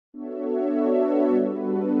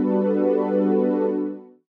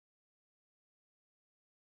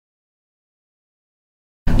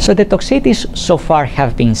So the toxicities so far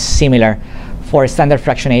have been similar for standard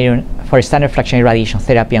fractionated radiation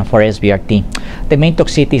therapy and for SBRT. The main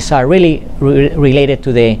toxicities are really related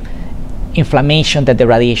to the inflammation that the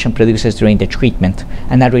radiation produces during the treatment,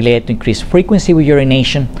 and that related to increased frequency with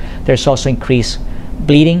urination. There's also increased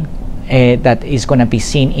bleeding that is going to be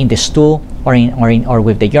seen in the stool or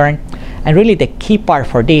with the urine. And really the key part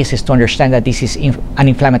for this is to understand that this is an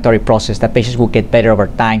inflammatory process, that patients will get better over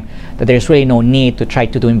time, that there's really no need to try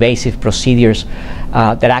to do invasive procedures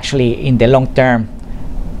that actually in the long term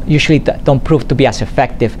usually don't prove to be as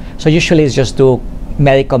effective. So usually it's just do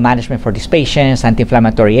medical management for these patients,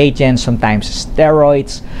 anti-inflammatory agents, sometimes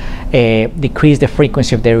steroids, decrease the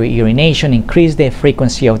frequency of their urination, increase the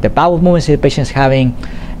frequency of the bowel movements if the patient's having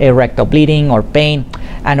rectal bleeding or pain,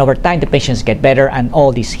 and over time the patients get better and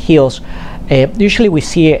all this heals. Usually we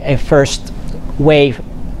see a first wave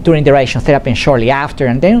during the radiation therapy and shortly after,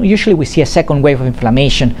 and then usually we see a second wave of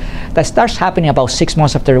inflammation that starts happening about 6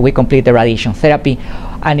 months after we complete the radiation therapy,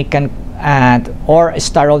 and it can or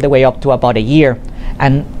start all the way up to about a year.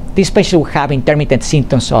 And these patients will have intermittent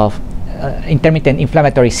symptoms of intermittent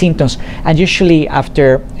inflammatory symptoms, and usually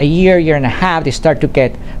after a year and a half they start to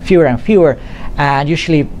get fewer and fewer, and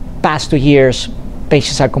usually past 2 years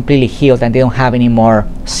patients are completely healed and they don't have any more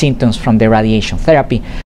symptoms from the radiation therapy.